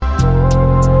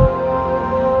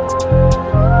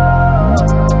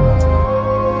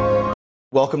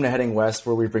Welcome to Heading West,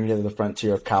 where we bring you to the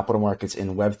frontier of capital markets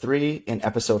in Web3. In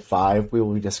episode 5, we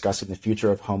will be discussing the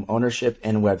future of home ownership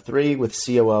in Web3 with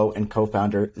COO and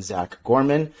co-founder Zach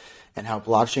Gorman, and how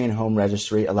blockchain home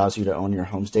registry allows you to own your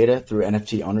home's data through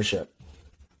NFT ownership.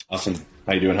 Awesome.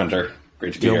 How you doing, Hunter?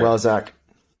 Great to be here. Doing well, Zach.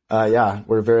 Yeah,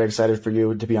 we're very excited for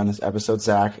you to be on this episode,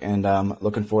 Zach, and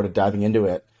looking forward to diving into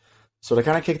it. So to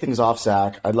kind of kick things off,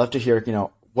 Zach, I'd love to hear,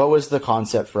 what was the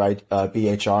concept for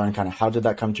BHR and kind of how did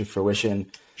that come to fruition?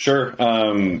 Sure.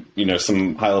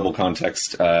 Some high-level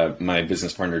context. My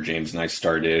business partner, James, and I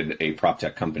started a prop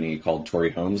tech company called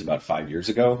Tory Homes about 5 years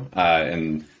ago.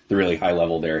 And the really high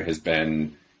level there has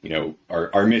been,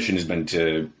 our mission has been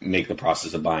to make the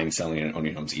process of buying, selling, and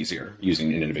owning homes easier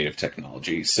using innovative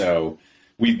technology. So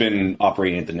we've been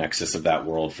operating at the nexus of that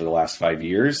world for the last 5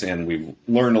 years, and we've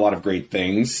learned a lot of great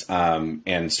things.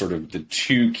 And sort of the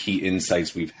two key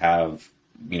insights we've have,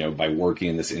 by working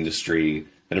in this industry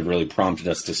that have really prompted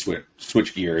us to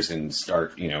switch gears and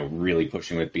start, really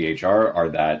pushing with BHR are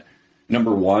that,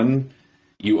 number one,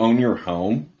 you own your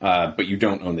home, but you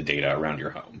don't own the data around your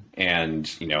home. And,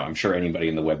 I'm sure anybody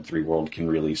in the Web3 world can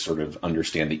really sort of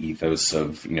understand the ethos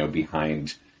of,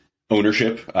 behind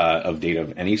ownership of data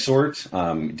of any sort,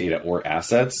 data or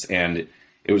assets. And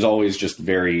it was always just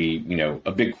very,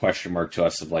 a big question mark to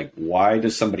us of like, why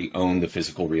does somebody own the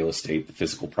physical real estate, the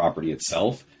physical property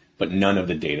itself, but none of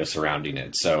the data surrounding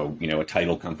it? So, a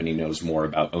title company knows more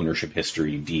about ownership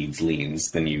history, deeds, liens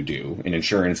than you do. An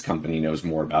insurance company knows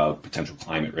more about potential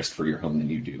climate risk for your home than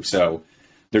you do. So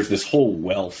there's this whole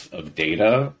wealth of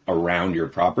data around your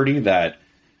property that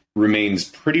remains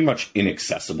pretty much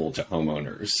inaccessible to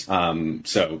homeowners.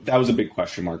 So that was a big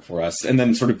question mark for us. And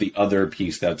then sort of the other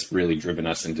piece that's really driven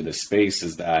us into this space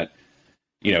is that,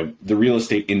 the real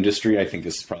estate industry, I think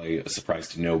this is probably a surprise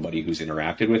to nobody who's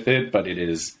interacted with it, but it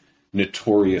is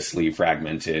notoriously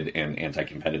fragmented and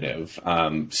anti-competitive.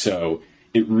 So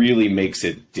it really makes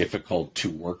it difficult to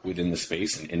work within the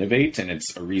space and innovate. And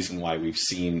it's a reason why we've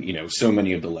seen, so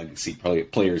many of the legacy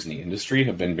players in the industry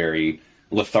have been very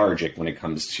lethargic when it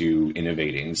comes to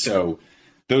innovating. So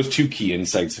those two key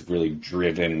insights have really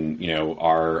driven,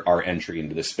 our entry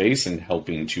into the space and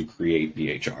helping to create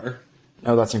BHR.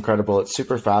 No, that's incredible. It's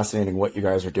super fascinating what you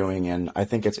guys are doing. And I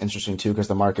think it's interesting too, because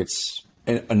the market's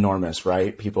enormous,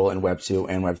 right? People in Web 2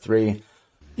 and Web 3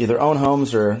 either own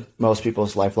homes, or most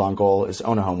people's lifelong goal is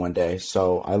own a home one day.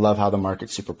 So I love how the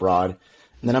market's super broad.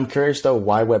 And then I'm curious though,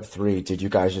 why Web 3? Did you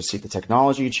guys just see the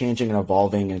technology changing and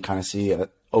evolving and kind of see an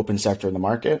open sector in the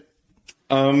market?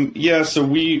 So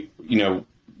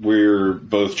we're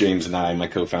both, James and I, my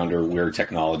co-founder, we're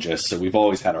technologists. So we've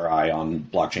always had our eye on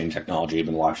blockchain technology. I've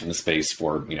been watching the space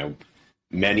for,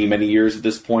 many, many years at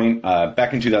this point.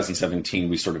 Back in 2017,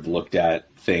 we sort of looked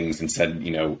at things and said,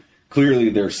 clearly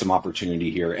there's some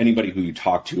opportunity here. Anybody who you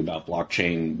talk to about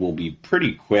blockchain will be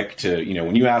pretty quick to,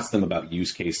 when you ask them about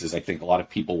use cases, I think a lot of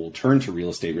people will turn to real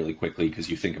estate really quickly because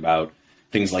you think about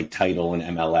things like title and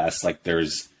MLS, like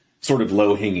there's sort of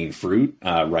low-hanging fruit,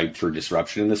 ripe for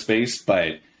disruption in the space.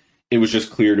 But it was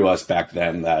just clear to us back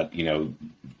then that,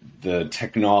 the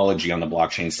technology on the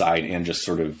blockchain side and just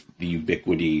sort of the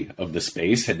ubiquity of the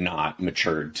space had not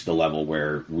matured to the level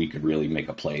where we could really make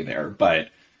a play there. But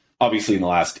obviously in the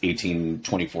last 18,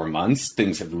 24 months,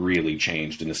 things have really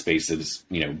changed and the space has,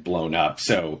 blown up.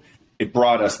 So it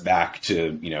brought us back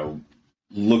to,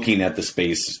 looking at the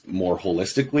space more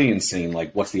holistically and seeing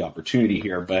like, what's the opportunity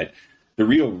here? But the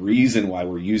real reason why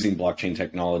we're using blockchain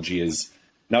technology is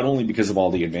not only because of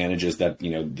all the advantages that,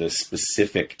 the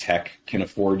specific tech can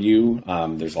afford you.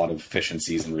 There's a lot of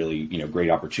efficiencies and really, great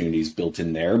opportunities built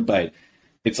in there, but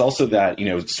it's also that,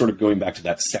 sort of going back to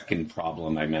that second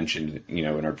problem I mentioned,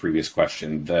 in our previous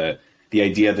question, the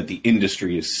idea that the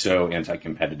industry is so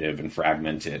anti-competitive and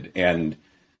fragmented. And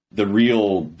the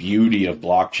real beauty of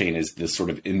blockchain is this sort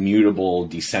of immutable,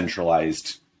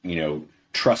 decentralized,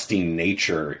 trusting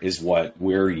nature is what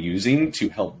we're using to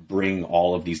help bring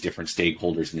all of these different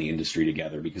stakeholders in the industry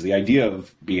together. Because the idea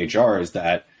of BHR is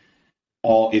that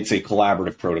it's a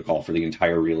collaborative protocol for the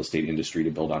entire real estate industry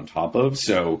to build on top of.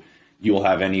 So you'll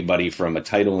have anybody from a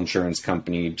title insurance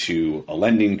company to a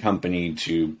lending company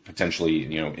to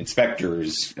potentially,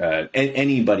 inspectors,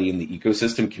 anybody in the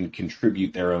ecosystem can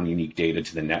contribute their own unique data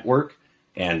to the network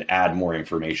and add more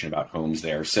information about homes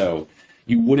there. So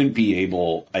you wouldn't be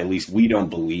able, at least we don't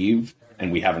believe,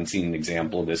 and we haven't seen an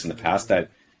example of this in the past, that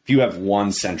if you have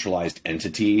one centralized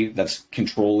entity that's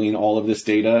controlling all of this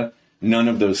data, none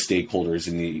of those stakeholders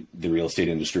in the real estate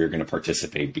industry are going to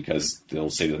participate because they'll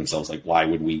say to themselves, like, why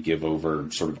would we give over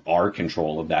sort of our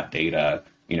control of that data,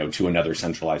 to another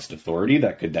centralized authority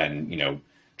that could then,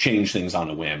 change things on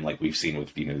a whim, like we've seen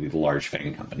with, the large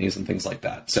FANG companies and things like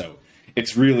that. So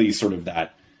it's really sort of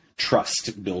that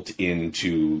trust built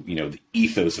into, the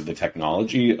ethos of the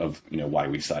technology of, why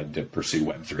we decided to pursue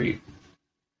Web3.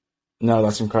 No,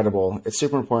 that's incredible. It's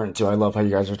super important too. I love how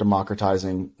you guys are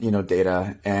democratizing,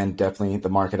 data, and definitely the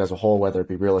market as a whole, whether it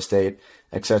be real estate,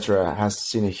 et cetera, has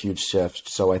seen a huge shift.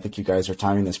 So I think you guys are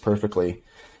timing this perfectly.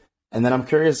 And then I'm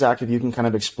curious, Zach, if you can kind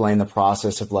of explain the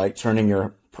process of like turning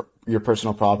your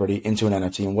personal property into an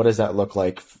NFT, and what does that look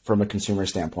like from a consumer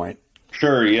standpoint?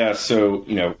 Sure. Yeah. So,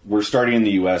 we're starting in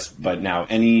the US, but now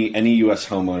any US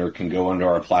homeowner can go onto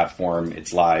our platform.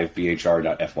 It's live.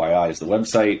 BHR.FYI is the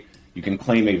website. You can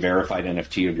claim a verified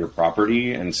NFT of your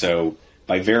property. And so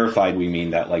by verified, we mean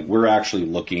that like we're actually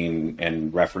looking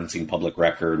and referencing public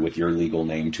record with your legal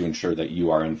name to ensure that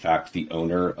you are in fact the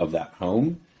owner of that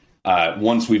home.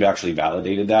 Once we've actually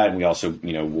validated that, and we also,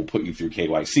 we'll put you through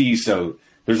KYC. So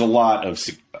there's a lot of,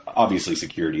 obviously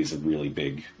security is a really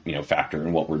big, factor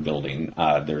in what we're building.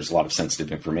 There's a lot of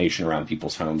sensitive information around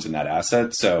people's homes and that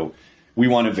asset. So we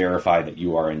want to verify that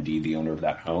you are indeed the owner of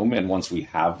that home. And once we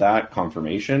have that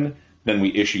confirmation, then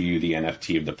we issue you the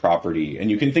NFT of the property.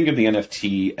 And you can think of the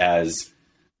NFT as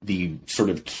the sort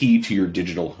of key to your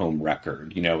digital home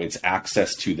record. It's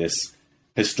access to this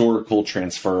historical,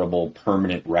 transferable,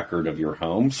 permanent record of your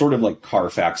home, sort of like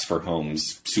Carfax for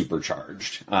homes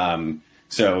supercharged.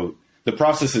 So the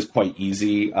process is quite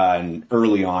easy. And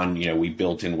early on, we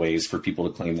built in ways for people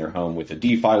to claim their home with a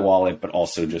DeFi wallet, but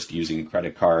also just using a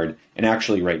credit card. And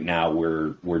actually right now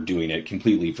we're doing it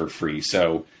completely for free.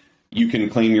 So you can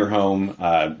claim your home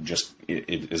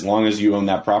as long as you own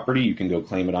that property, you can go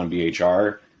claim it on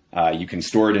BHR. You can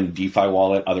store it in a DeFi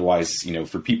wallet. Otherwise,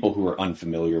 for people who are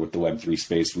unfamiliar with the Web3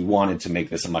 space, we wanted to make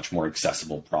this a much more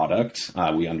accessible product.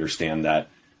 We understand that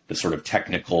the sort of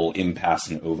technical impasse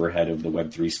and overhead of the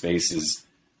Web3 space is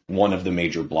one of the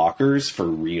major blockers for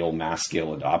real mass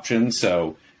scale adoption.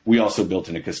 So we also built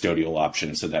in a custodial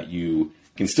option so that you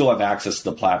can still have access to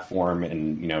the platform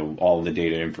and, all of the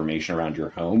data information around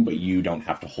your home, but you don't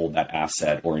have to hold that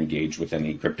asset or engage with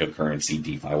any cryptocurrency,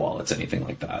 DeFi wallets, anything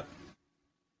like that.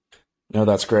 No,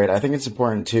 that's great. I think it's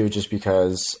important too, just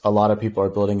because a lot of people are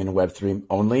building in Web3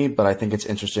 only, but I think it's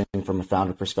interesting from a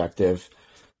founder perspective,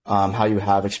 how you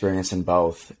have experience in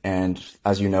both. And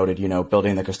as you noted,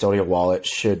 building the custodial wallet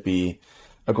should be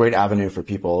a great avenue for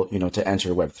people, to enter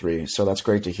Web3. So that's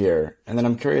great to hear. And then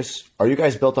I'm curious, are you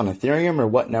guys built on Ethereum, or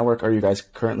what network are you guys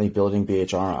currently building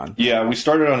BHR on? Yeah, we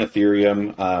started on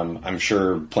Ethereum. I'm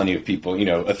sure plenty of people,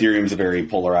 Ethereum is a very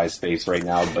polarized space right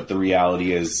now, but the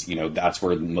reality is, that's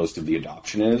where most of the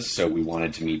adoption is. So we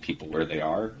wanted to meet people where they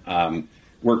are.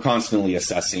 We're constantly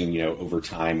assessing, over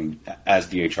time as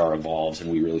BHR evolves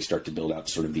and we really start to build out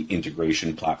sort of the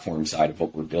integration platform side of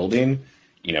what we're building.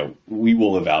 We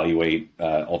will evaluate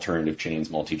alternative chains,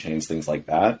 multi-chains, things like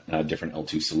that, different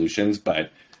L2 solutions.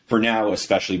 But for now,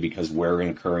 especially because we're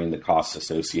incurring the costs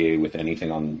associated with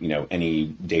anything on, any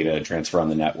data transfer on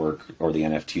the network or the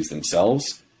NFTs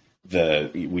themselves,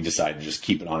 we decided to just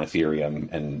keep it on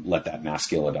Ethereum and let that mass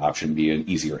scale adoption be an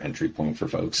easier entry point for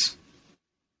folks.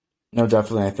 No,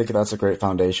 definitely. I think that's a great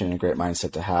foundation and a great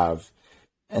mindset to have.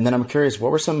 And then I'm curious,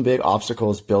 what were some big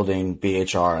obstacles building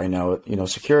BHR? I know,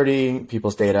 security,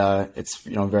 people's data, it's,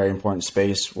 a very important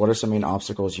space. What are some main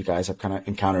obstacles you guys have kind of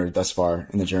encountered thus far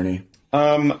in the journey?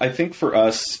 I think for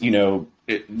us,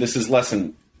 this is less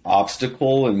an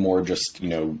obstacle and more just,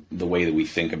 the way that we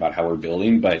think about how we're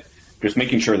building, but just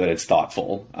making sure that it's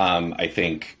thoughtful. I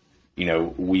think,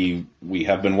 we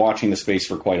have been watching the space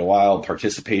for quite a while,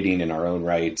 participating in our own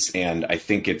rights. And I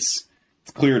think it's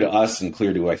clear to us and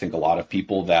clear to, I think, a lot of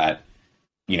people that,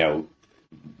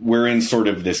 we're in sort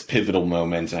of this pivotal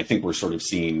moment. And I think we're sort of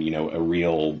seeing, a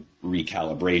real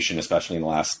recalibration, especially in the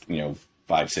last,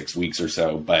 5-6 weeks or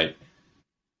so. But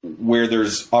where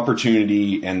there's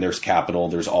opportunity and there's capital,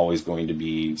 there's always going to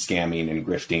be scamming and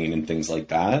grifting and things like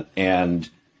that. And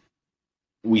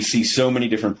we see so many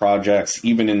different projects,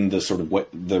 even in the sort of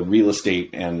the real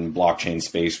estate and blockchain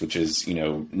space, which is,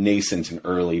 nascent and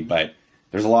early, but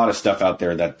there's a lot of stuff out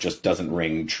there that just doesn't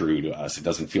ring true to us. It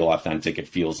doesn't feel authentic. It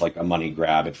feels like a money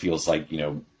grab. It feels like,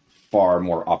 far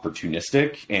more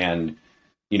opportunistic. And,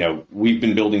 we've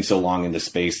been building so long in this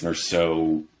space and are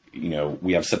so,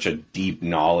 we have such a deep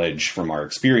knowledge from our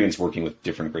experience working with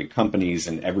different great companies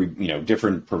and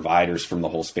different providers from the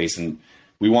whole space. And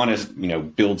we want to,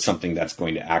 build something that's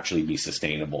going to actually be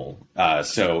sustainable.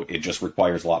 So it just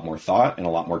requires a lot more thought and a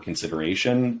lot more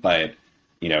consideration. But,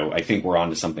 I think we're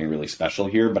onto something really special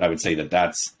here. But I would say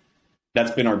that's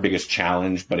been our biggest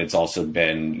challenge. But it's also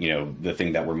been, the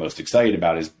thing that we're most excited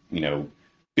about is,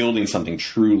 building something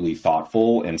truly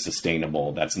thoughtful and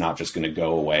sustainable that's not just going to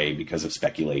go away because of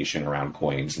speculation around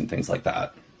coins and things like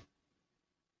that.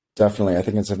 Definitely. I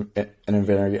think it's a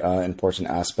very important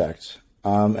aspect.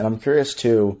 And I'm curious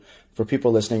too, for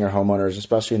people listening or homeowners,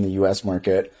 especially in the US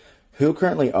market, who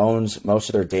currently owns most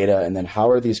of their data, and then how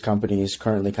are these companies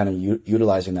currently kind of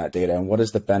utilizing that data, and what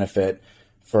is the benefit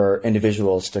for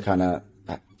individuals to kind of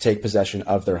take possession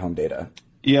of their home data?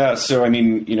 Yeah, so I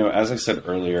mean, as I said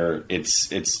earlier,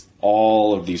 it's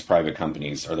all of these private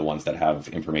companies are the ones that have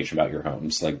information about your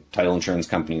homes. Like title insurance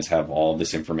companies have all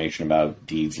this information about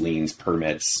deeds, liens,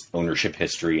 permits, ownership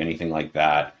history, anything like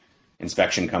that.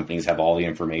 Inspection companies have all the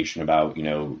information about,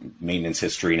 maintenance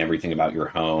history and everything about your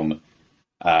home.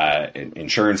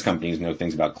 Insurance companies know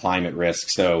things about climate risk.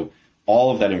 So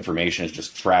all of that information is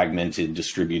just fragmented,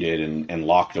 distributed, and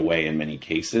locked away in many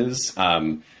cases.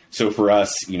 So for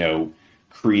us,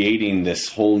 creating this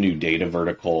whole new data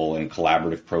vertical and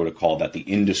collaborative protocol that the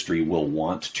industry will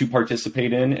want to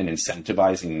participate in, and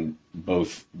incentivizing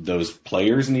both those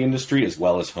players in the industry as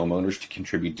well as homeowners to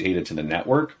contribute data to the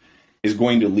network, is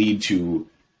going to lead to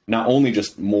not only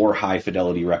just more high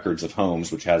fidelity records of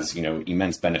homes, which has,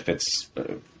 immense benefits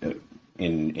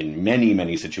in many,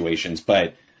 many situations,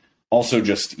 but also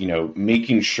just,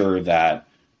 making sure that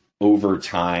over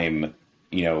time,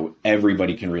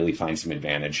 everybody can really find some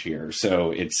advantage here.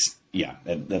 So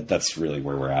that's really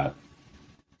where we're at.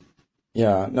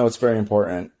 Yeah, no, it's very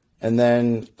important. And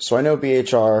then, so I know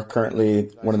BHR currently,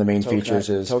 one of the main features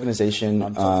is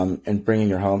tokenization and bringing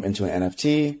your home into an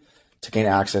NFT to gain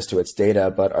access to its data.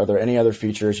 But are there any other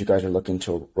features you guys are looking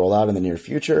to roll out in the near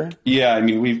future? Yeah, I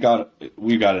mean, we've got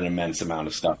an immense amount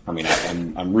of stuff coming up.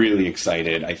 I'm really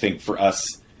excited. I think for us,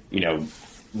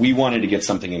 we wanted to get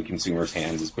something in consumers'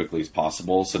 hands as quickly as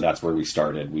possible. So that's where we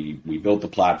started. We built the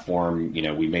platform,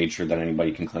 we made sure that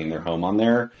anybody can claim their home on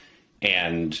there.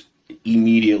 And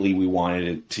immediately we wanted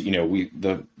it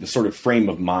to, the sort of frame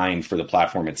of mind for the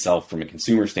platform itself from a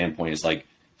consumer standpoint is like,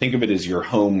 think of it as your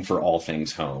home for all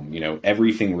things home.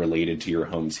 Everything related to your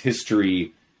home's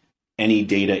history, any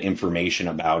data information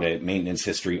about it, maintenance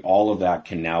history, all of that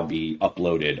can now be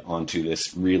uploaded onto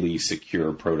this really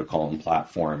secure protocol and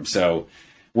platform. So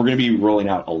we're going to be rolling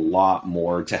out a lot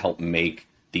more to help make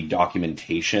the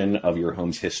documentation of your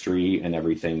home's history and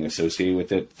everything associated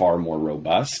with it far more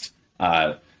robust.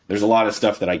 There's a lot of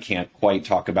stuff that I can't quite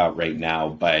talk about right now,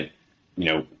 but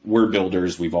we're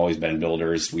builders. We've always been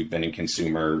builders. We've been in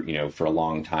consumer, for a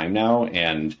long time now.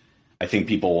 And I think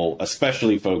people,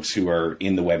 especially folks who are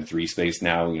in the Web3 space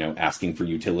now, asking for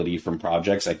utility from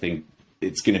projects, I think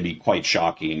it's going to be quite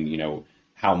shocking,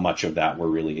 how much of that we're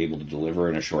really able to deliver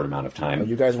in a short amount of time. Are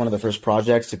you guys one of the first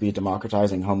projects to be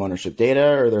democratizing homeownership data,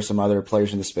 or are there some other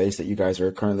players in the space that you guys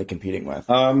are currently competing with?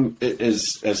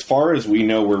 As far as we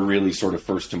know, we're really sort of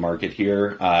first to market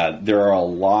here. There are a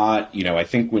lot, I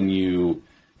think when you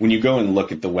go and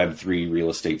look at the Web3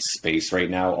 real estate space right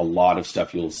now, a lot of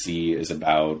stuff you'll see is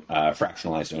about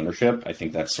fractionalized ownership. I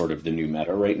think that's sort of the new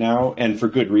meta right now, and for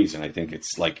good reason. I think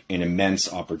it's like an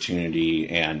immense opportunity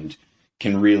and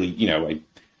can really,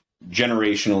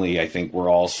 generationally, I think we're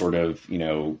all sort of,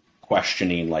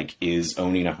 questioning, like, is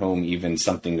owning a home even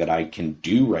something that I can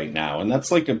do right now? And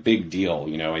that's like a big deal.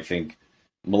 I think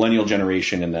millennial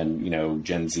generation and then,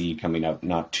 Gen Z coming up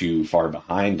not too far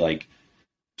behind, like,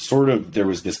 sort of there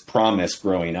was this promise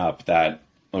growing up that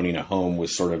owning a home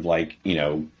was sort of like,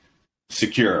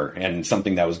 secure and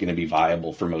something that was going to be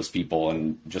viable for most people.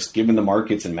 And just given the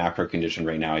markets and macro condition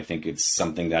right now, I think it's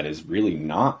something that is really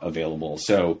not available.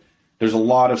 So there's a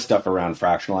lot of stuff around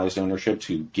fractionalized ownership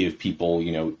to give people,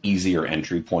 easier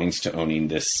entry points to owning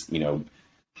this,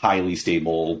 highly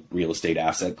stable real estate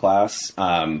asset class.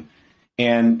 And,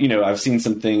 I've seen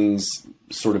some things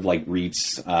sort of like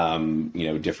REITs,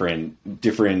 different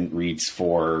REITs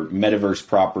for metaverse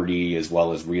property as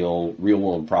well as real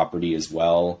world property as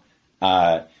well.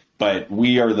 But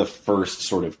we are the first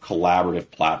sort of collaborative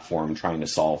platform trying to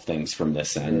solve things from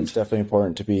this end. It's definitely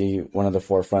important to be one of the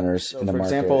forefronters in the market.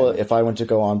 For example, if I went to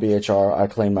go on BHR, I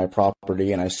claimed my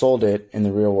property and I sold it in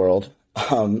the real world.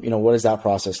 What does that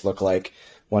process look like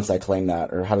once I claim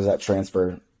that, or how does that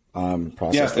transfer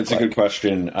process? Yeah, that's a good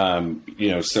question.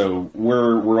 So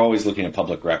we're always looking at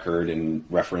public record and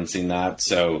referencing that.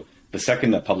 So the second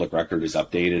that public record is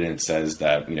updated and it says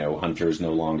that, Hunter is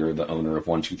no longer the owner of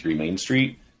 123 Main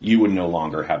Street, you would no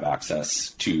longer have access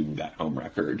to that home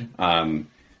record.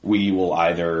 We will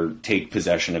either take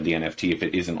possession of the NFT if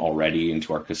it isn't already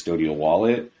into our custodial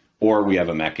wallet, or we have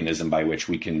a mechanism by which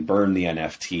we can burn the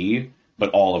NFT but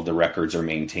all of the records are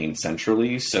maintained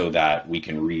centrally so that we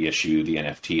can reissue the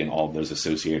NFT and all of those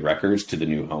associated records to the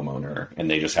new homeowner. And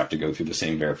they just have to go through the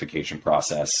same verification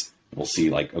process. We'll see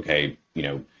like, okay,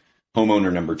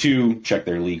 homeowner number 2, check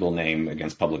their legal name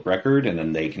against public record, and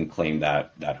then they can claim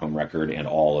that home record and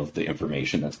all of the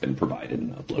information that's been provided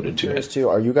and uploaded to it. Too,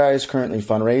 are you guys currently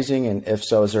fundraising? And if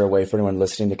so, is there a way for anyone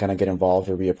listening to kind of get involved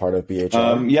or be a part of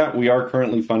BHR? Yeah, we are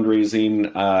currently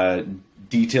fundraising.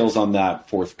 Details on that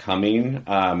forthcoming.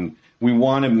 We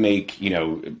want to make,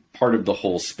 part of the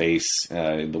whole space,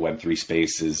 the Web3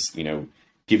 space is,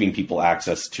 giving people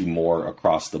access to more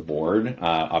across the board.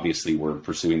 Obviously, we're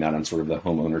pursuing that on sort of the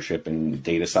home ownership and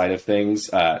data side of things.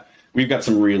 We've got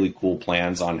some really cool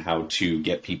plans on how to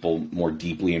get people more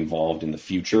deeply involved in the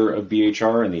future of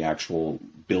BHR and the actual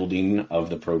building of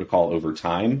the protocol over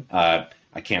time.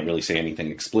 I can't really say anything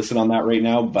explicit on that right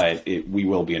now, but we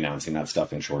will be announcing that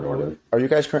stuff in short order. Are you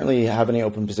guys currently have any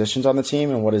open positions on the team,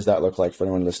 and what does that look like for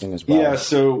anyone listening as well? Yeah,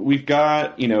 so we've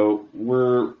got,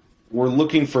 we're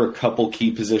looking for a couple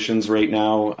key positions right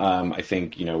now. I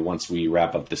think, once we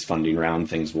wrap up this funding round,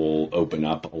 things will open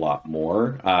up a lot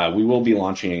more. We will be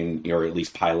launching, or at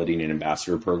least piloting an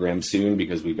ambassador program soon,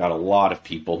 because we've got a lot of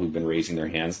people who've been raising their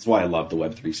hands. That's why I love the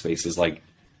Web3 spaces. Like,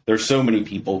 there's so many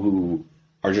people who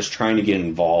are just trying to get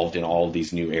involved in all of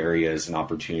these new areas and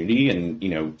opportunity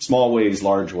and, small ways,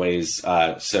 large ways.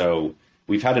 So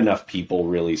we've had enough people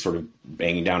really sort of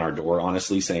banging down our door,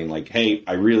 honestly, saying like, hey,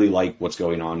 I really like what's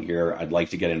going on here. I'd like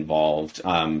to get involved.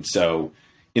 So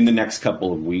in the next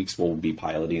couple of weeks, we'll be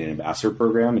piloting an ambassador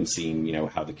program and seeing,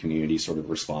 how the community sort of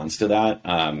responds to that.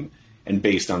 And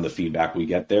based on the feedback we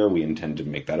get there, we intend to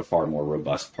make that a far more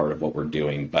robust part of what we're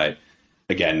doing. But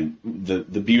again,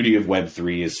 the beauty of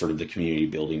Web3 is sort of the community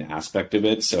building aspect of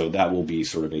it. So that will be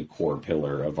sort of a core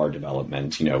pillar of our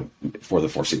development, for the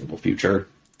foreseeable future.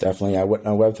 Definitely. Yeah.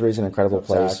 Web3 is an incredible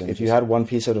place. If you had one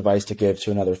piece of advice to give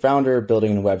to another founder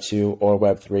building in Web 2 or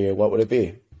Web 3, what would it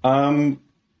be?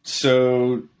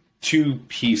 So 2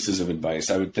 pieces of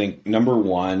advice. I would think number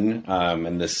 1,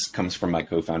 and this comes from my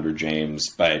co-founder, James,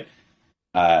 but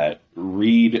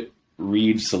read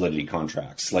Solidity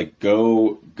contracts. Like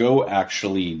go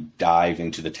actually dive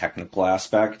into the technical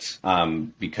aspect,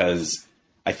 because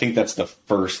I think that's the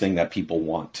first thing that people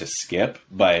want to skip,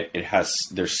 but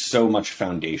there's so much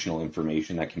foundational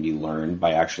information that can be learned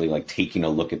by actually like taking a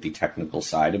look at the technical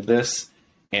side of this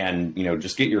and,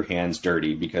 just get your hands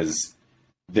dirty, because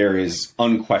there is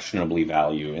unquestionably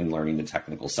value in learning the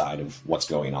technical side of what's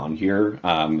going on here.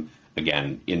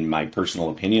 Again, in my personal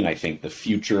opinion, I think the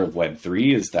future of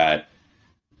Web3 is that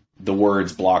the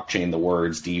words blockchain, the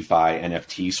words DeFi,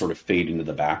 NFT sort of fade into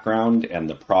the background, and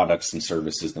the products and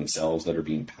services themselves that are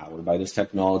being powered by this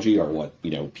technology are what,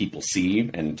 people see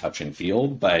and touch and feel.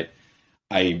 But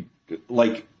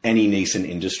like any nascent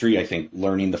industry, I think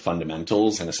learning the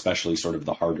fundamentals and especially sort of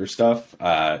the harder stuff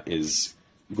is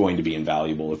going to be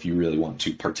invaluable if you really want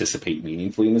to participate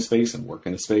meaningfully in the space and work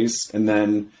in the space. And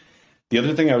then the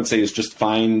other thing I would say is just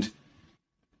find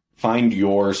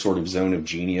your sort of zone of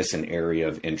genius and area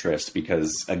of interest,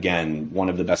 because again, one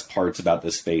of the best parts about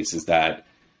this space is that,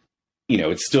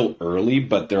 it's still early,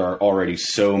 but there are already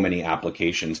so many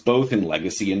applications, both in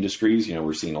legacy industries.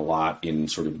 We're seeing a lot in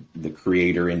sort of the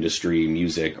creator industry,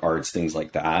 music, arts, things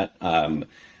like that.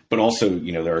 But also,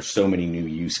 there are so many new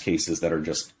use cases that are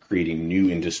just creating new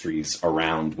industries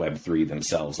around Web3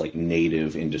 themselves, like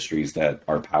native industries that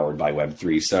are powered by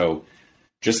Web3. So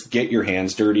just get your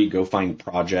hands dirty, go find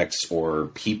projects or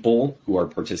people who are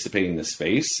participating in the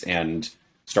space and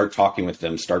start talking with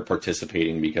them, start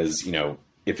participating, because,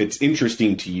 if it's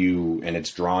interesting to you and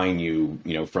it's drawing you,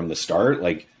 from the start,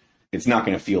 like it's not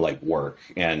going to feel like work,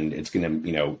 and it's going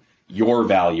to, your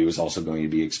value is also going to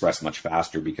be expressed much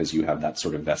faster because you have that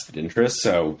sort of vested interest.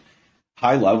 So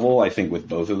high level, I think with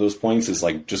both of those points is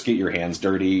like, just get your hands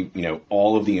dirty.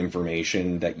 All of the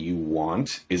information that you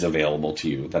want is available to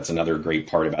you. That's another great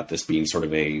part about this being sort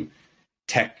of a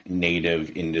tech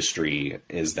native industry,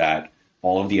 is that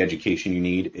all of the education you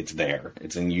need, it's there.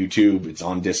 It's in YouTube, it's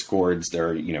on Discords.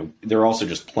 There are also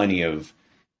just plenty of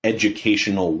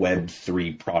educational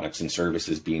Web3 products and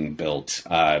services being built.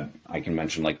 I can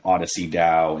mention like Odyssey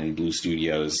DAO and Blue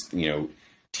Studios,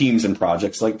 teams and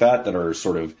projects like that are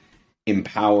sort of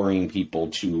empowering people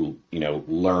to,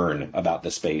 learn about the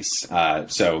space.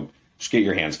 So just get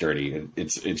your hands dirty.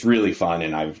 It's really fun.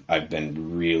 And I've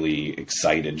been really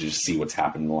excited to just see what's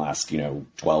happened in the last,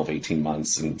 12, 18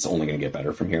 months. And it's only going to get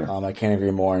better from here. I can't agree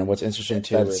more. And what's interesting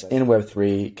too, is in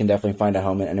Web3, you can definitely find a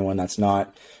home, and anyone that's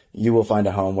not, you will find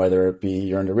a home, whether it be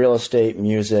you're into real estate,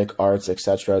 music, arts,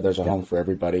 etc. There's a home for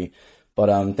everybody.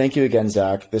 But thank you again,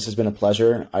 Zach. This has been a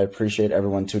pleasure. I appreciate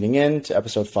everyone tuning in to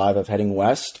episode 5 of Heading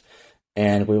West,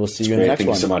 and we will see you in the next one.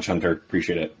 Thank you so much, Hunter.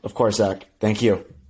 Appreciate it. Of course, Zach. Thank you.